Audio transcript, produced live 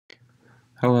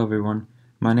Hello everyone,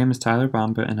 my name is Tyler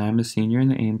Bomba and I am a senior in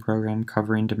the AIM program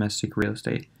covering domestic real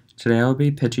estate. Today I will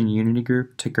be pitching Uniti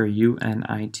Group, ticker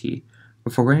UNIT.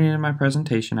 Before getting into my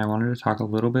presentation, I wanted to talk a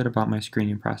little bit about my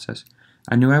screening process.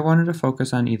 I knew I wanted to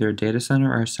focus on either a data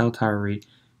center or a cell tower REIT,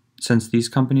 since these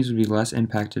companies would be less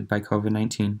impacted by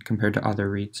COVID-19 compared to other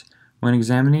REITs. When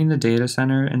examining the data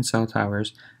center and cell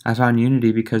towers, I found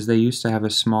Uniti because they used to have a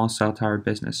small cell tower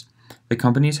business. The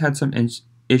companies had some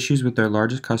issues with their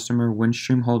largest customer,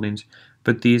 Windstream Holdings,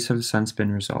 but these have since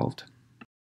been resolved.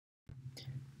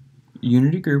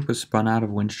 Uniti Group was spun out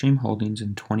of Windstream Holdings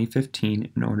in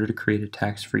 2015 in order to create a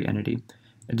tax-free entity.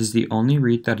 It is the only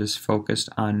REIT that is focused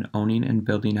on owning and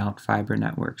building out fiber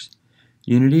networks.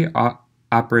 Uniti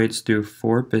operates through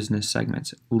 4 business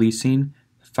segments: leasing,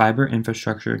 fiber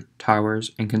infrastructure,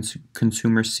 towers, and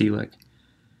consumer CLEC.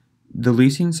 The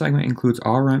leasing segment includes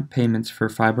all rent payments for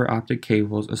fiber optic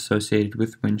cables associated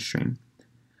with Windstream.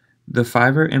 The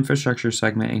fiber infrastructure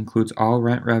segment includes all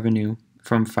rent revenue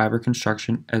from fiber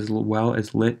construction as well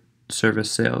as lit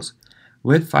service sales.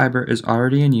 Lit fiber is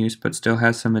already in use but still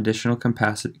has some additional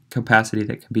capacity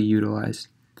that can be utilized.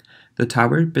 The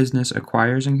tower business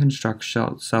acquires and constructs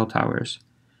cell towers.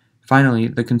 Finally,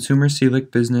 the consumer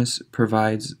CLEC business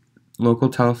provides local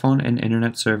telephone and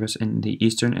internet service in the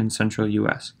eastern and central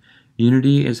U.S.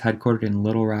 Uniti is headquartered in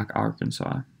Little Rock,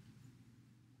 Arkansas.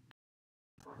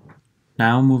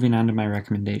 Now moving on to my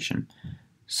recommendation.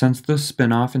 Since the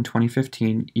spin-off in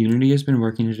 2015, Uniti has been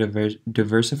working to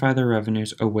diversify their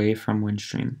revenues away from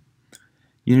Windstream.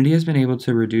 Uniti has been able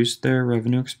to reduce their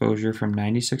revenue exposure from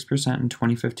 96% in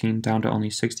 2015 down to only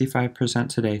 65%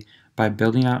 today by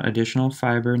building out additional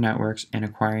fiber networks and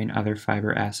acquiring other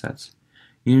fiber assets.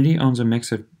 Uniti owns a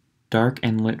mix of dark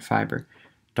and lit fiber.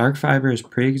 Dark fiber is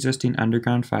pre-existing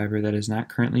underground fiber that is not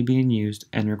currently being used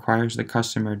and requires the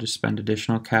customer to spend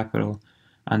additional capital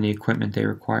on the equipment they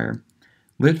require.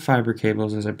 Lit fiber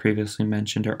cables, as I previously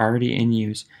mentioned, are already in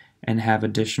use and have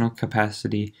additional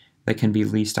capacity that can be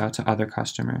leased out to other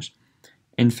customers.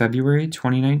 In February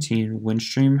 2019,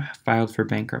 Windstream filed for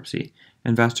bankruptcy.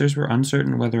 Investors were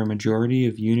uncertain whether a majority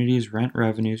of Uniti's rent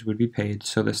revenues would be paid,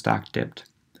 so the stock dipped.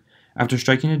 After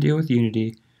striking a deal with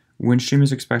Uniti, Windstream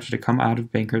is expected to come out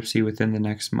of bankruptcy within the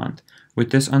next month.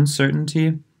 With this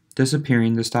uncertainty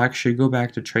disappearing, the stock should go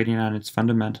back to trading on its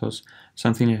fundamentals,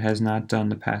 something it has not done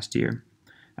the past year.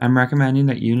 I'm recommending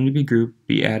that Uniti Group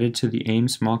be added to the AIM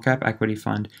Small Cap Equity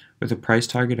Fund with a price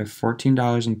target of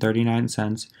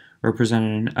 $14.39,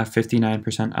 representing a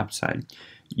 59% upside.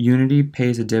 Uniti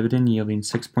pays a dividend yielding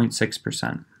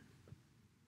 6.6%.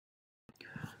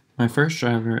 My first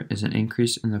driver is an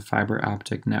increase in the fiber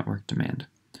optic network demand.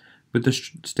 With the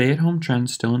stay-at-home trend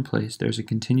still in place, there is a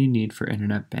continued need for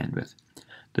internet bandwidth.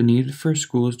 The need for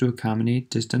schools to accommodate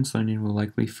distance learning will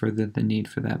likely further the need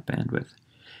for that bandwidth.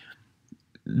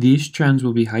 These trends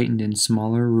will be heightened in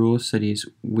smaller rural cities,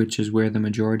 which is where the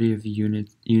majority of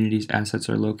Uniti's assets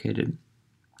are located.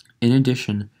 In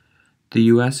addition, the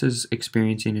U.S. is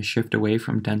experiencing a shift away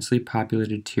from densely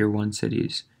populated Tier 1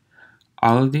 cities.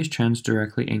 All of these trends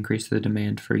directly increase the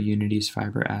demand for Uniti's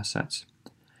fiber assets.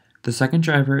 The second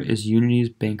driver is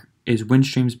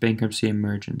Windstream's bankruptcy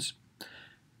emergence.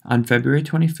 On February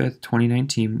 25,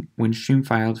 2019, Windstream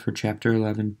filed for Chapter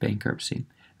 11 bankruptcy.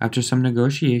 After some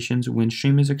negotiations,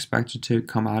 Windstream is expected to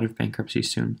come out of bankruptcy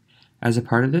soon. As a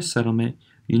part of this settlement,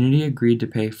 Uniti agreed to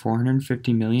pay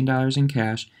 $450 million in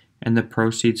cash and the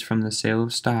proceeds from the sale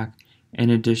of stock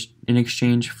in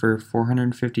exchange for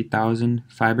 450,000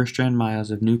 fiber strand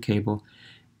miles of new cable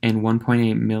and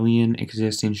 1.8 million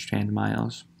existing strand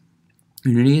miles.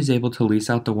 Uniti is able to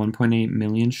lease out the 1.8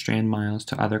 million strand miles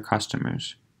to other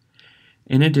customers.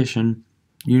 In addition,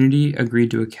 Uniti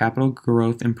agreed to a capital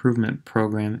growth improvement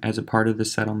program as a part of the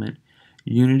settlement.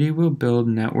 Uniti will build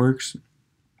networks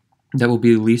that will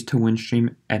be leased to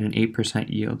Windstream at an 8%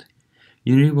 yield.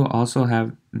 Uniti will also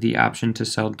have the option to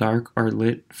sell dark or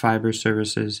lit fiber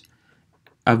services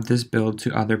of this build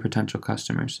to other potential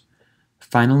customers.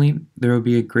 Finally, there will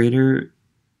be a greater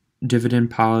dividend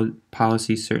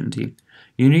policy certainty.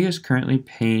 Uniti is currently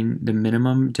paying the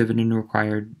minimum dividend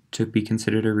required to be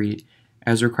considered a REIT,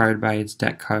 as required by its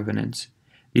debt covenants.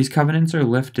 These covenants are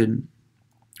lifted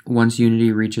once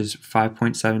Uniti reaches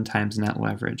 5.7 times net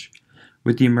leverage.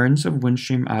 With the emergence of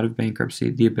Windstream out of bankruptcy,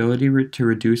 the ability to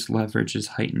reduce leverage is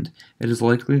heightened. It is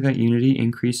likely that Uniti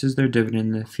increases their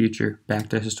dividend in the future back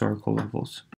to historical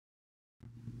levels.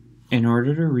 In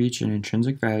order to reach an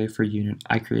intrinsic value for unit,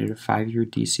 I created a 5-year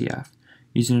DCF.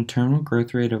 Using a terminal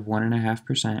growth rate of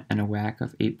 1.5% and a WACC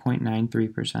of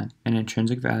 8.93%, an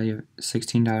intrinsic value of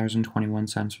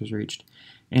 $16.21 was reached.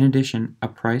 In addition, a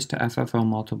price to FFO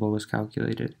multiple was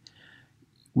calculated.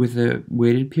 with a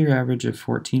weighted peer average of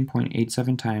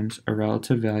 14.87 times, a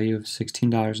relative value of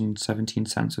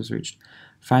 $16.17 was reached.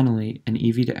 Finally, an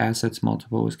EV to assets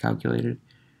multiple was calculated.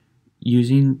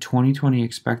 Using 2020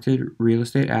 expected real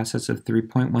estate assets of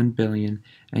 $3.1 billion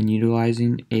and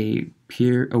utilizing a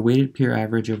weighted peer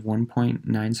average of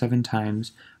 1.97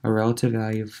 times, a relative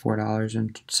value of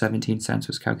 $4.17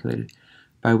 was calculated.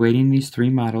 By weighting these three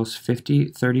models 50,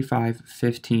 35,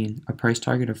 15, a price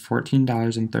target of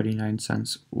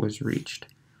 $14.39 was reached.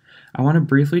 I want to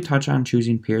briefly touch on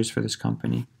choosing peers for this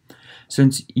company.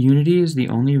 Since Uniti is the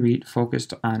only REIT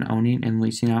focused on owning and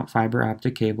leasing out fiber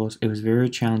optic cables, it was very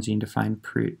challenging to find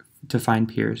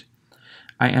peers.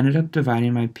 I ended up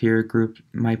dividing my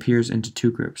peers into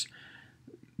two groups.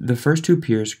 The first two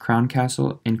peers, Crown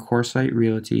Castle and CoreSite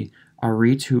Realty, are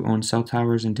REITs who own cell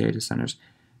towers and data centers.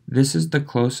 This is the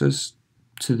closest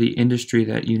to the industry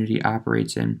that Uniti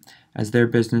operates in, as their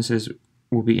businesses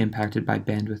will be impacted by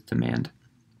bandwidth demand.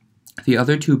 The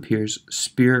other two peers,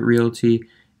 Spirit Realty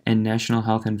and National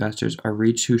Health Investors, are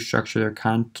REITs who structure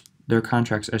their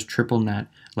contracts as triple net,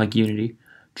 like Uniti.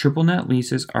 Triple net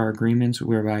leases are agreements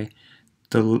whereby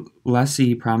the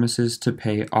lessee promises to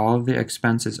pay all of the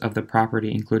expenses of the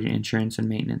property, including insurance and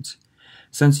maintenance.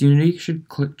 Since Uniti should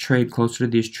trade closer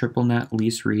to these triple net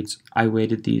lease REITs, I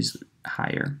weighted these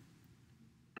higher.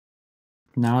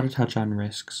 Now to touch on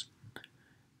risks.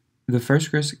 The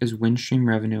first risk is Windstream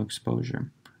revenue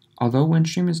exposure. Although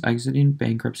Windstream is exiting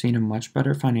bankruptcy in a much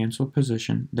better financial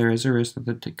position, there is a risk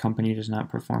that the company does not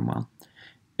perform well.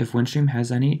 If Windstream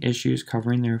has any issues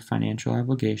covering their financial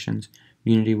obligations,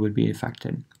 Uniti would be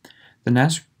affected. The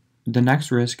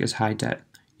next risk is high debt.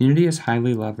 Uniti is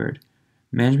highly levered.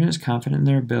 Management is confident in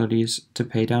their abilities to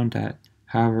pay down debt.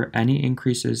 However, any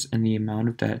increases in the amount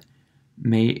of debt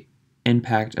may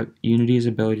impact Uniti's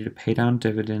ability to pay down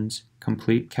dividends,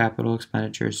 complete capital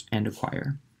expenditures, and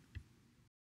acquire.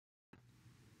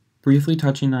 Briefly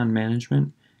touching on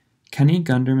management, Kenny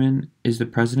Gunderman is the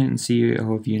president and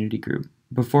CEO of Uniti Group.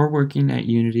 Before working at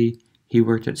Uniti, he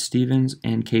worked at Stevens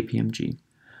and KPMG.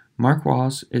 Mark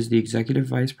Wallace is the executive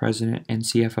vice president and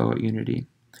CFO at Uniti.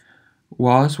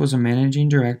 Wallace was a managing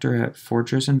director at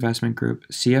Fortress Investment Group,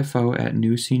 CFO at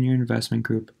New Senior Investment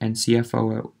Group, and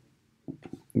CFO at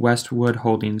Westwood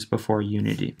Holdings before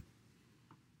Uniti.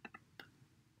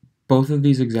 Both of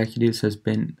these executives have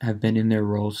been in their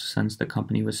roles since the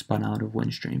company was spun out of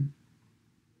Windstream.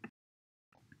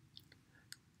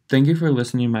 Thank you for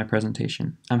listening to my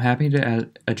presentation. I'm happy to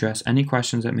address any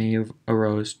questions that may have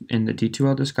arose in the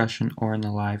D2L discussion or in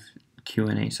the live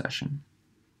Q&A session.